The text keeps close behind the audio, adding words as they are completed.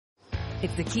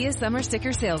It's the Kia Summer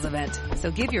Sticker Sales Event, so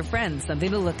give your friends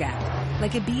something to look at,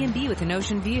 like a B&B with an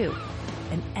ocean view,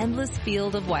 an endless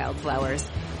field of wildflowers,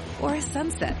 or a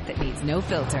sunset that needs no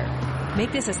filter.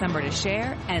 Make this a summer to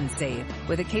share and save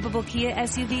with a capable Kia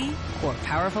SUV or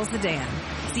powerful sedan.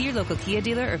 See your local Kia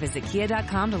dealer or visit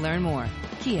kia.com to learn more.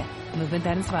 Kia, movement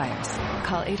that inspires.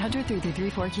 Call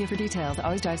 800-3334-KIA for details.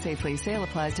 Always drive safely. Sale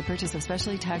applies to purchase of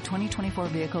specially tagged 2024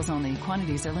 vehicles only.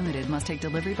 Quantities are limited. Must take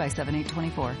delivery by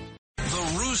 7/8/24.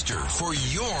 The Rooster for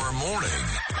your morning.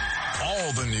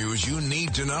 All the news you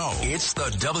need to know. It's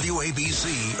the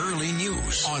WABC Early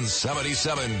News on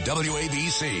 77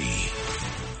 WABC.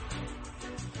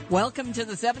 Welcome to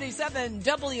the 77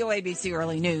 WABC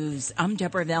Early News. I'm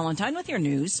Deborah Valentine with your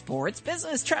news, sports,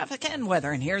 business, traffic, and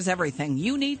weather. And here's everything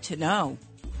you need to know.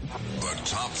 The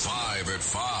top 5 at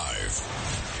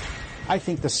 5. I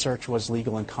think the search was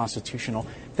legal and constitutional.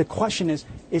 The question is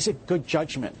it good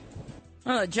judgment?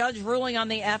 A judge ruling on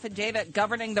the affidavit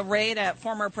governing the raid at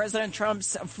former President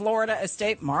Trump's Florida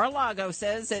estate Mar-a-Lago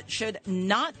says it should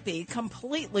not be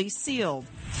completely sealed.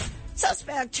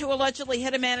 Suspect who allegedly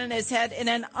hit a man in his head in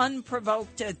an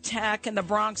unprovoked attack in the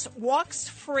Bronx walks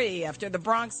free after the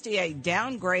Bronx DA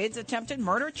downgrades attempted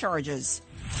murder charges.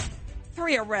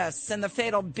 3 arrests in the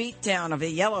fatal beatdown of a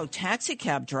yellow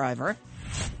taxicab driver.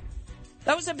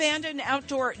 Those abandoned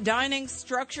outdoor dining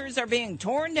structures are being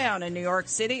torn down in New York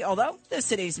City, although the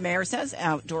city's mayor says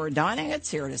outdoor dining,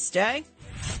 it's here to stay.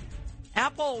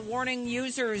 Apple warning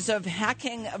users of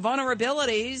hacking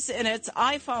vulnerabilities in its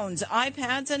iPhones,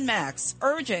 iPads, and Macs,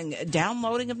 urging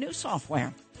downloading of new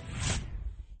software.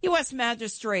 U.S.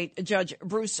 Magistrate Judge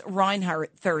Bruce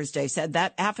Reinhart Thursday said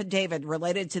that affidavit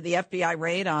related to the FBI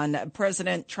raid on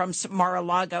President Trump's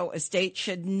Mar-a-Lago estate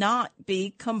should not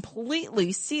be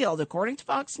completely sealed, according to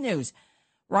Fox News.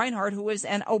 Reinhart, who is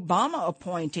an Obama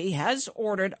appointee, has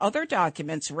ordered other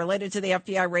documents related to the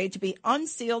FBI raid to be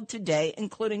unsealed today,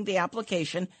 including the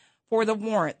application for the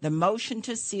warrant, the motion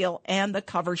to seal, and the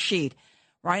cover sheet.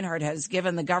 Reinhart has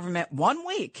given the government 1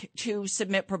 week to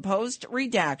submit proposed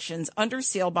redactions under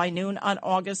seal by noon on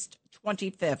August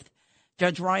 25th.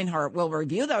 Judge Reinhart will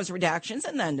review those redactions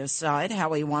and then decide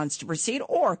how he wants to proceed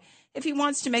or if he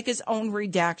wants to make his own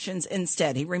redactions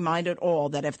instead. He reminded all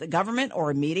that if the government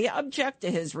or media object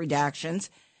to his redactions,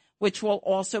 which will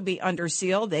also be under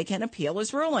seal, they can appeal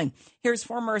his ruling. Here's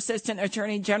former Assistant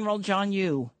Attorney General John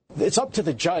Yoo. It's up to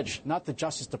the judge, not the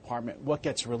Justice Department, what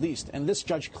gets released. And this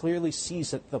judge clearly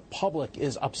sees that the public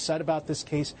is upset about this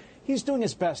case. He's doing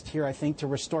his best here, I think, to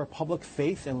restore public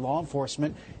faith in law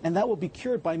enforcement, and that will be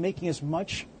cured by making as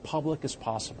much public as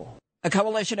possible. A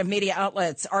coalition of media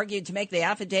outlets argued to make the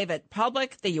affidavit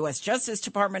public. The U.S. Justice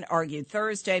Department argued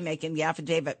Thursday making the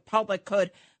affidavit public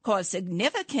could cause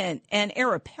significant and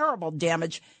irreparable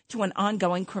damage to an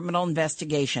ongoing criminal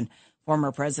investigation.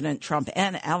 Former President Trump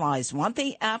and allies want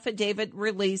the affidavit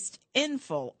released in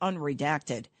full,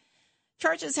 unredacted.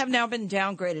 Charges have now been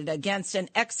downgraded against an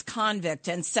ex-convict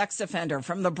and sex offender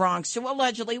from the Bronx who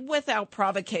allegedly, without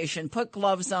provocation, put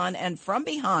gloves on and from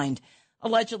behind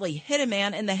allegedly hit a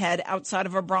man in the head outside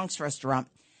of a Bronx restaurant.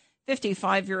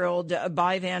 55-year-old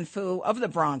Bai Van Phu of the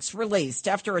Bronx released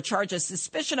after a charge of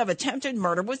suspicion of attempted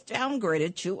murder was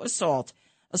downgraded to assault.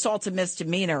 Assault's a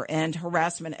misdemeanor and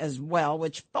harassment as well,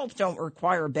 which both don't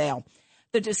require bail.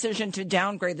 The decision to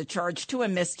downgrade the charge to a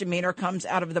misdemeanor comes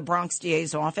out of the Bronx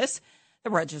DA's office. The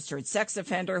registered sex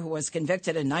offender who was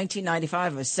convicted in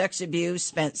 1995 of sex abuse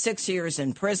spent 6 years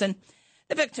in prison.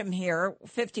 The victim here,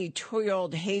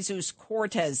 52-year-old Jesus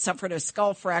Cortez, suffered a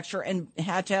skull fracture and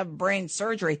had to have brain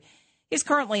surgery. He's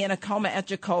currently in a coma at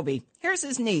Jacoby. Here's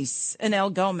his niece,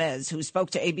 Anel Gomez, who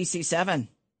spoke to ABC 7.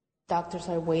 Doctors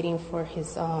are waiting for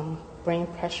his brain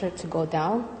pressure to go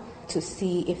down to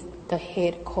see if the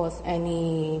hit caused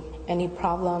any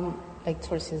problem, like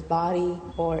towards his body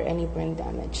or any brain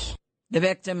damage. The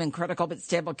victim in critical but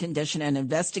stable condition, and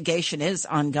investigation is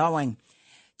ongoing.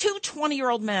 2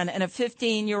 20-year-old men and a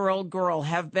 15-year-old girl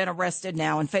have been arrested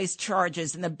now and face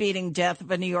charges in the beating death of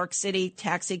a New York City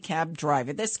taxi cab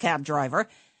driver. This cab driver,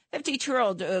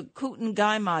 52-year-old Kutin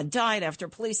Gaima, died after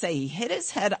police say he hit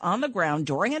his head on the ground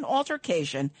during an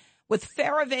altercation with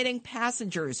fare-evading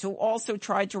passengers who also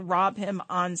tried to rob him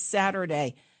on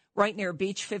Saturday, right near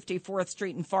Beach 54th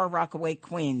Street in Far Rockaway,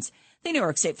 Queens. The New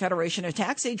York State Federation of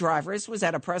Taxi Drivers was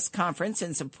at a press conference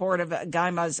in support of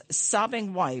Gaima's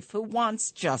sobbing wife who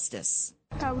wants justice.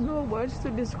 I have no words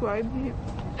to describe him.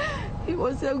 He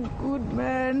was a good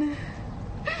man.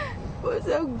 He was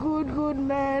a good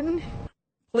man.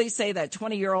 Police say that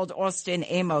 20-year-old Austin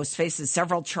Amos faces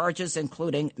several charges,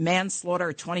 including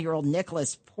manslaughter. 20-year-old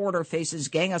Nicholas Porter faces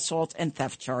gang assault and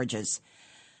theft charges.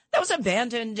 Those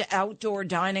abandoned outdoor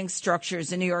dining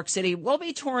structures in New York City will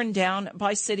be torn down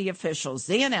by city officials.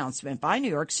 The announcement by New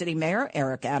York City Mayor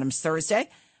Eric Adams Thursday.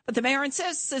 But the mayor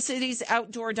insists the city's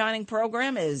outdoor dining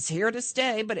program is here to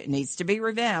stay, but it needs to be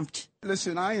revamped.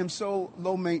 Listen, I am so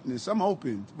low maintenance. I'm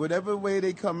open. Whatever way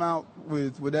they come out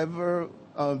with, whatever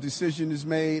decision is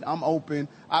made, I'm open.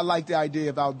 I like the idea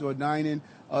of outdoor dining.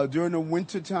 During the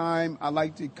winter time, I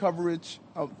like the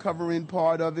covering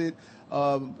part of it.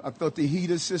 I thought the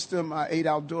heater system, I ate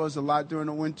outdoors a lot during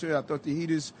the winter. I thought the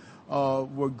heaters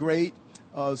were great.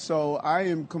 So I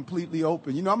am completely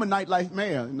open. You know, I'm a nightlife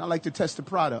mayor, and I like to test the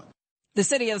product. The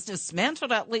city has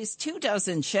dismantled at least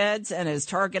 24 sheds and is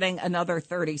targeting another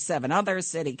 37 others.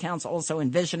 City Council also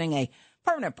envisioning a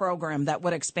permanent program that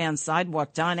would expand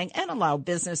sidewalk dining and allow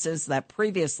businesses that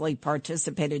previously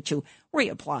participated to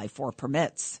reapply for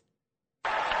permits.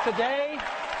 Today,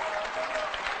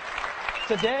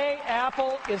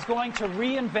 Apple is going to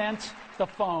reinvent the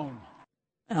phone.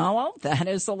 Oh, well, that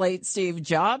is the late Steve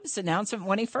Jobs announcement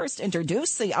when he first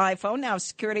introduced the iPhone. Now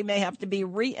security may have to be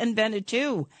reinvented,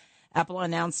 too. Apple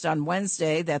announced on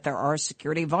Wednesday that there are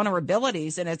security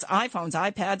vulnerabilities in its iPhones,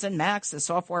 iPads, and Macs. The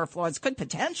software flaws could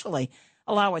potentially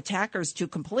allow attackers to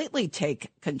completely take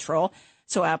control.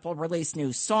 So Apple released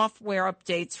new software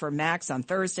updates for Macs on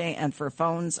Thursday and for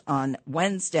phones on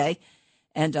Wednesday.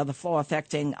 And the flaw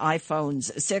affecting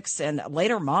iPhones 6 and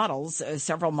later models,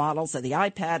 several models of the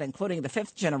iPad, including the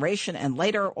 5th generation and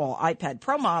later, all iPad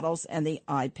Pro models and the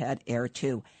iPad Air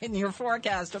 2. In your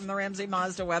forecast from the Ramsey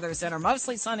Mazda Weather Center,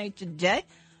 mostly sunny today.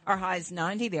 Our highs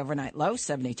 90, the overnight low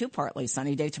 72, partly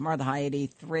sunny day tomorrow, the high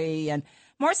 83, and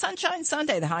more sunshine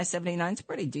Sunday, the high 79. It's a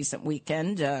pretty decent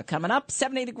weekend coming up.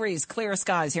 70 degrees, clear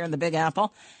skies here in the Big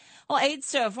Apple. Well,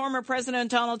 aides to former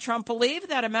President Donald Trump believe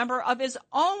that a member of his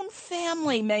own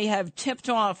family may have tipped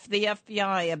off the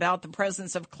FBI about the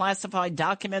presence of classified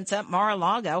documents at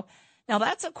Mar-a-Lago. Now,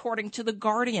 that's according to The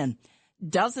Guardian.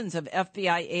 Dozens of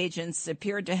FBI agents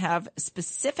appeared to have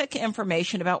specific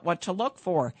information about what to look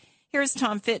for. Here's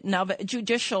Tom Fitton of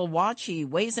Judicial Watch. He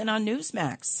weighs in on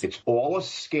Newsmax. It's all a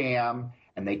scam,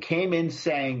 and they came in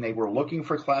saying they were looking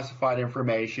for classified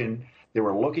information, they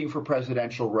were looking for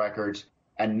presidential records,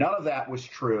 and none of that was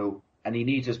true, and he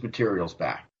needs his materials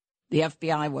back. The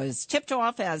FBI was tipped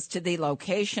off as to the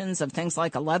locations of things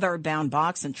like a leather-bound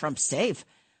box in Trump's safe.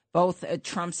 Both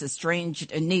Trump's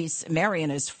estranged niece, Mary,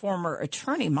 and his former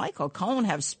attorney, Michael Cohen,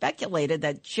 have speculated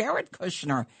that Jared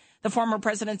Kushner, the former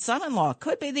president's son-in-law,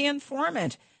 could be the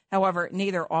informant. However,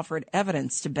 neither offered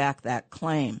evidence to back that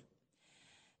claim.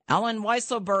 Alan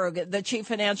Weisselberg, the chief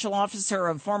financial officer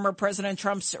of former President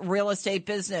Trump's real estate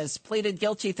business, pleaded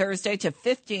guilty Thursday to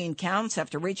 15 counts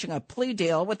after reaching a plea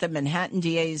deal with the Manhattan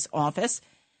DA's office.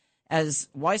 As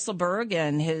Weisselberg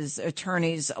and his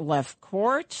attorneys left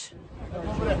court. Bye,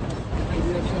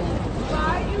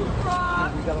 you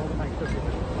crook!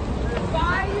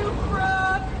 Bye, you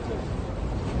crook!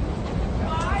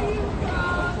 Bye, you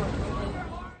crook!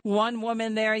 One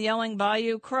woman there yelling,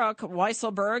 "Bayou Crook."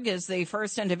 Weisselberg is the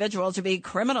first individual to be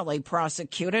criminally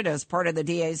prosecuted as part of the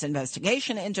DA's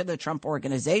investigation into the Trump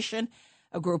Organization,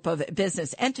 a group of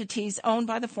business entities owned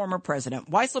by the former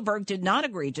president. Weisselberg did not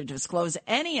agree to disclose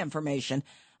any information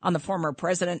on the former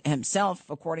president himself,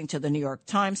 according to the New York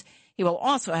Times. He will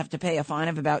also have to pay a fine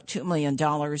of about $2 million,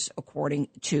 according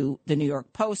to the New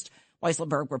York Post.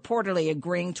 Weisselberg reportedly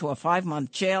agreeing to a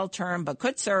 5-month jail term, but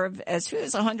could serve as few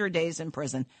as 100 days in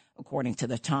prison, according to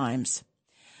the Times.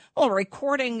 Well, a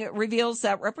recording reveals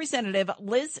that Representative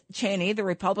Liz Cheney, the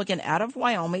Republican out of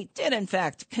Wyoming, did in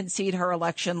fact concede her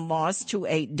election loss to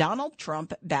a Donald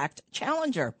Trump-backed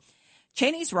challenger.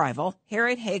 Cheney's rival,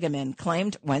 Harriet Hageman,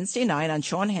 claimed Wednesday night on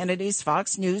Sean Hannity's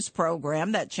Fox News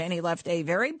program that Cheney left a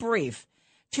very brief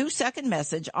 2-second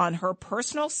message on her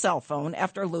personal cell phone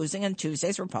after losing in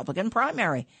Tuesday's Republican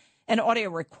primary. An audio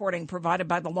recording provided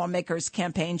by the lawmaker's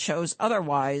campaign shows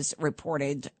otherwise,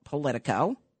 reported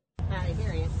Politico. Hi,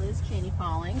 Harriet. Liz Cheney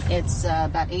calling. It's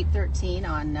about 8:13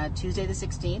 on Tuesday the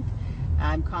 16th.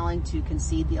 I'm calling to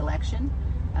concede the election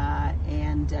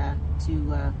and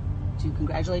to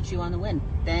congratulate you on the win.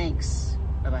 Thanks.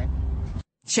 Bye-bye.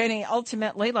 Cheney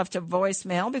ultimately left a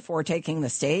voicemail before taking the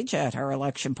stage at her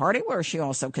election party, where she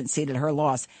also conceded her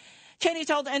loss. Cheney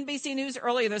told NBC News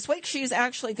earlier this week she's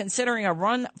actually considering a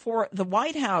run for the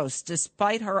White House,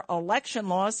 despite her election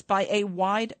loss by a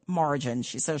wide margin.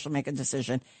 She says she'll make a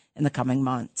decision in the coming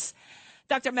months.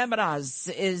 Dr. Mehmet Oz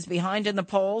is behind in the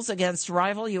polls against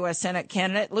rival U.S. Senate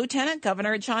candidate Lieutenant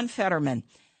Governor John Fetterman.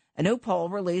 A new poll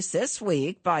released this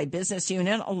week by Business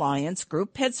Union Alliance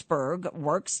Group Pittsburgh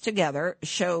Works Together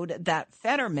showed that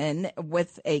Fetterman,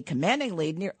 with a commanding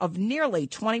lead of nearly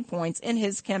 20 points in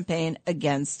his campaign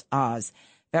against Oz.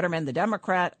 Fetterman, the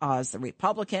Democrat, Oz, the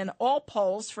Republican. All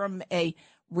polls from a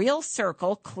Real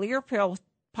Circle Clear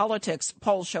Politics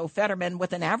poll show Fetterman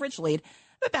with an average lead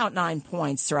of about 9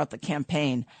 points throughout the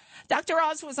campaign. Dr.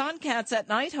 Oz was on Cats at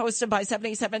Night, hosted by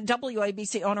 77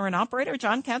 WABC owner and operator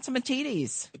John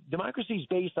Catsimatidis. Democracy is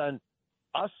based on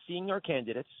us seeing our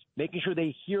candidates, making sure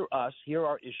they hear us, hear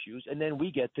our issues, and then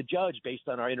we get to judge based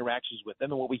on our interactions with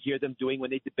them and what we hear them doing when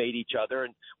they debate each other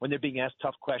and when they're being asked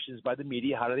tough questions by the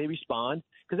media, how do they respond?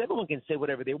 Because everyone can say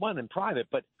whatever they want in private,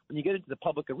 but when you get into the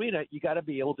public arena, you got to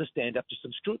be able to stand up to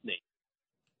some scrutiny.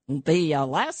 The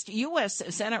last U.S.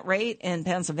 Senate race in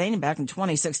Pennsylvania back in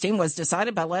 2016 was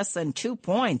decided by less than 2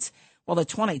 points. Well, the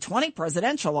 2020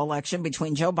 presidential election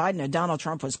between Joe Biden and Donald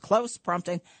Trump was close,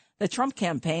 prompting the Trump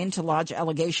campaign to lodge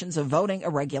allegations of voting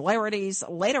irregularities,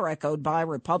 later echoed by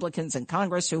Republicans in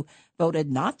Congress who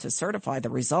voted not to certify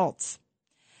the results.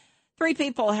 3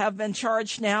 people have been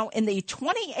charged now in the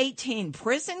 2018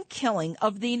 prison killing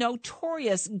of the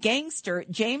notorious gangster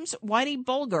James Whitey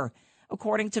Bulger,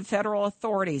 according to federal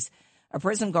authorities. A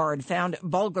prison guard found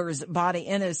Bulger's body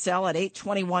in his cell at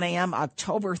 8:21 a.m.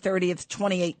 October 30th,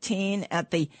 2018 at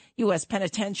the U.S.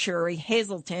 Penitentiary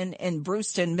Hazleton in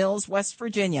Brewston Mills, West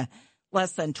Virginia,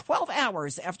 less than 12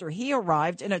 hours after he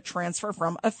arrived in a transfer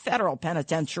from a federal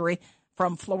penitentiary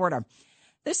from Florida.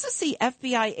 This is the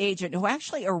FBI agent who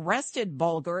actually arrested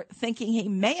Bulger, thinking he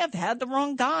may have had the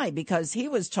wrong guy because he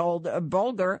was told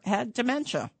Bulger had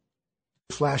dementia.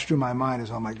 Flashed through my mind is,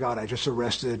 oh my God, I just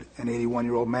arrested an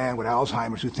 81-year-old man with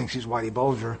Alzheimer's who thinks he's Whitey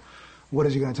Bulger. What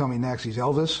is he going to tell me next? He's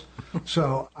Elvis?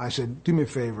 So I said, do me a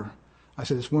favor. I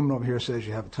said, this woman over here says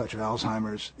you have a touch of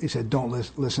Alzheimer's. He said, don't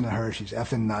listen to her. She's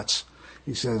effing nuts.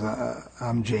 He says,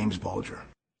 I'm James Bulger.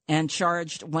 And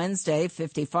charged Wednesday,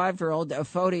 55-year-old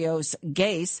Photios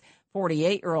Gase,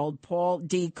 48-year-old Paul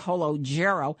D.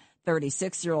 Cologero,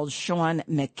 36-year-old Sean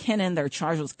McKinnon. They're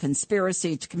charged with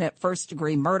conspiracy to commit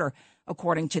first-degree murder,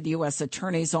 according to the U.S.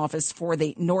 Attorney's Office for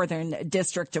the Northern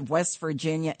District of West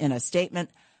Virginia. In a statement,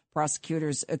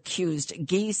 prosecutors accused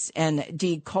Geese and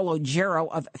D.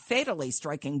 Cologero of fatally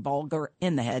striking Bulger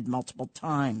in the head multiple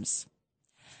times.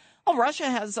 Well, Russia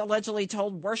has allegedly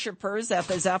told worshippers at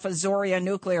the Zaporizhzhia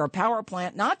nuclear power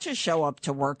plant not to show up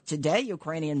to work today.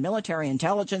 Ukrainian military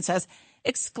intelligence has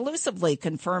exclusively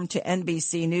confirmed to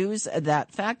NBC News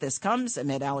that fact. This comes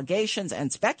amid allegations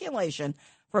and speculation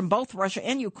from both Russia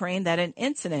and Ukraine that an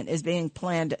incident is being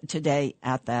planned today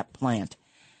at that plant.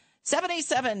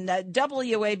 77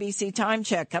 WABC time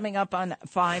check coming up on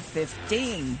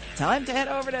 5:15. Time to head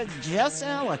over to Justin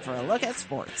Ellick for a look at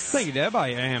sports. Thank you, Deb. I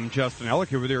am Justin Ellick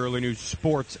here with the early news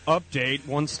sports update.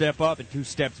 1 step up and 2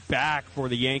 steps back for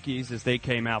the Yankees as they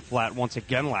came out flat once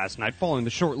again last night. Following the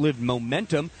short-lived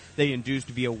momentum they induced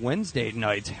via Wednesday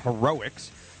night's heroics.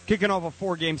 Kicking off a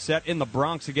 4-game set in the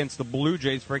Bronx against the Blue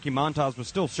Jays, Frankie Montas was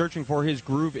still searching for his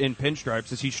groove in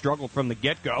pinstripes as he struggled from the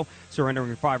get-go,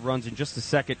 surrendering 5 runs in just the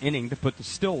second inning to put the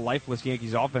still lifeless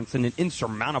Yankees offense in an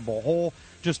insurmountable hole.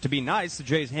 Just to be nice, the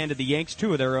Jays handed the Yanks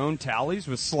 2 of their own tallies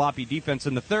with sloppy defense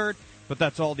in the third, but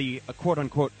that's all the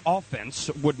quote-unquote offense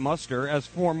would muster, as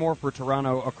 4 more for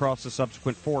Toronto across the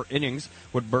subsequent 4 innings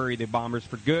would bury the Bombers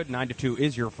for good. 9-2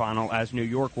 is your final, as New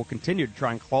York will continue to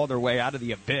try and claw their way out of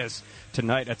the abyss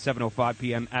tonight at 7:05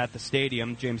 p.m. at the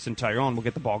stadium. Jameson Taillon will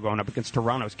get the ball going up against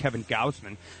Toronto's Kevin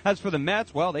Gausman. As for the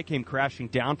Mets, well, they came crashing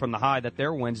down from the high that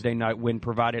their Wednesday night win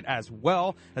provided, as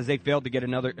well as they failed to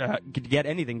get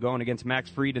anything going against Max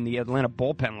Fried in the Atlanta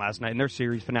bullpen last night in their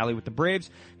series finale with the Braves.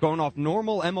 Going off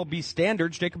normal MLB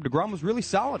standards, Jacob deGrom was really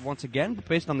solid once again, but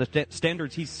based on the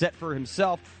standards he set for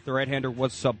himself, the right-hander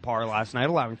was subpar last night,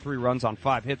 allowing 3 runs on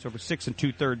 5 hits over 6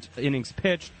 2/3 innings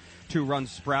pitched. 2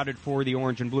 runs sprouted for the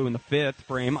Orange and Blue in the 5th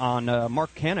frame on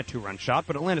Mark Canha 2-run shot,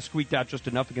 but Atlanta squeaked out just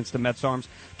enough against the Mets' arms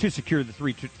to secure the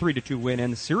 3-2 win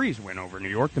and the series win over New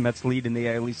York. The Mets' lead in the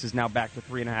AL East is now back to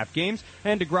 3.5 games,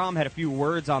 and deGrom had a few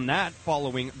words on that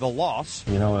following the loss.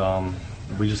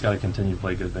 We just got to continue to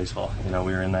play good baseball. We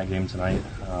were in that game tonight,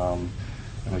 and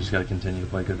we just got to continue to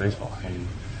play good baseball. And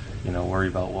worry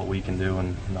about what we can do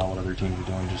and not what other teams are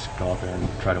doing. Just go out there and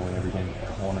try to win every game.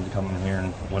 I wanted to come in here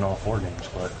and win all 4 games,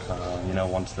 but,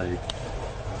 once they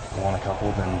won a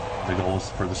couple, then the goal was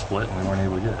for the split, and we weren't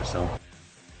able to get it, so.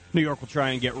 New York will try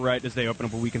and get right as they open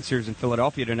up a weekend series in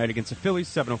Philadelphia tonight against the Phillies.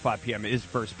 7:05 p.m. is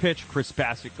first pitch. Chris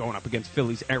Bassett going up against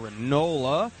Phillies' Aaron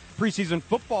Nola. preseason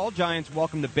football, Giants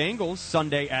welcome the Bengals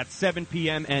Sunday at 7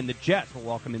 p.m., and the Jets will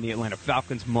welcome in the Atlanta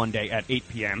Falcons Monday at 8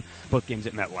 p.m., both games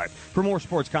at MetLife. For more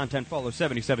sports content, follow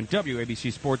 77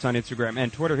 WABC Sports on Instagram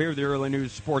and Twitter. Here with the early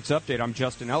news sports update. I'm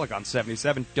Justin Ellick on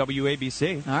 77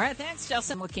 WABC. All right, thanks,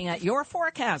 Justin. Looking at your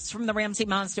forecasts from the Ramsey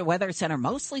Mazda Weather Center.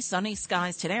 Mostly sunny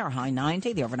skies today. Our high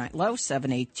 90, the overnight low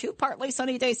 72. Partly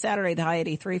sunny day Saturday, the high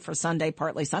 83 for Sunday.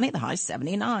 Partly sunny, the high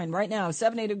 79. Right now,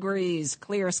 70 degrees,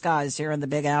 clear skies here in the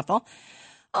Big Apple.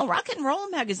 A rock and roll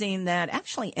magazine that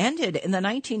actually ended in the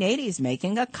 1980s,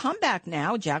 making a comeback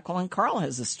now. Jacqueline Carl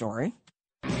has a story.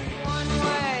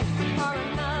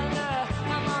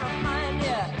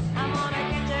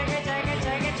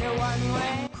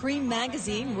 Cream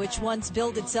magazine, which once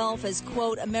billed itself as,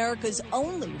 quote, America's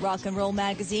only rock and roll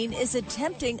magazine, is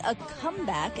attempting a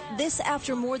comeback, this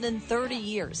after more than 30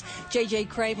 years. J.J.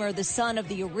 Kramer, the son of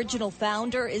the original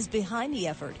founder, is behind the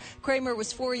effort. Kramer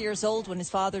was 4 years old when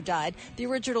his father died. The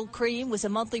original Cream was a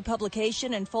monthly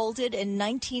publication and folded in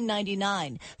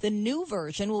 1999. The new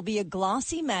version will be a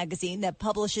glossy magazine that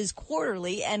publishes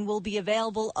quarterly and will be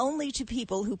available only to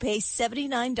people who pay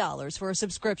 $79 for a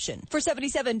subscription. For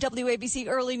 77 WABC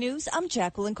Early News, I'm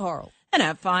Jacqueline Carl. And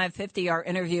at 5:50, our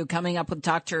interview coming up with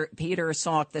Dr. Peter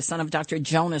Salk, the son of Dr.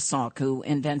 Jonas Salk, who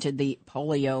invented the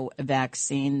polio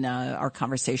vaccine. Our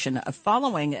conversation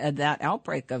following that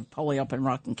outbreak of polio up in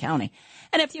Rockland County.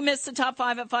 And if you missed the top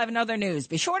 5 at 5 and other news,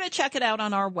 be sure to check it out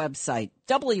on our website,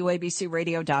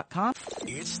 WABCRadio.com.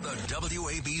 It's the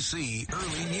WABC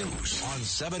Early News on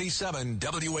 77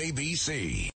 WABC.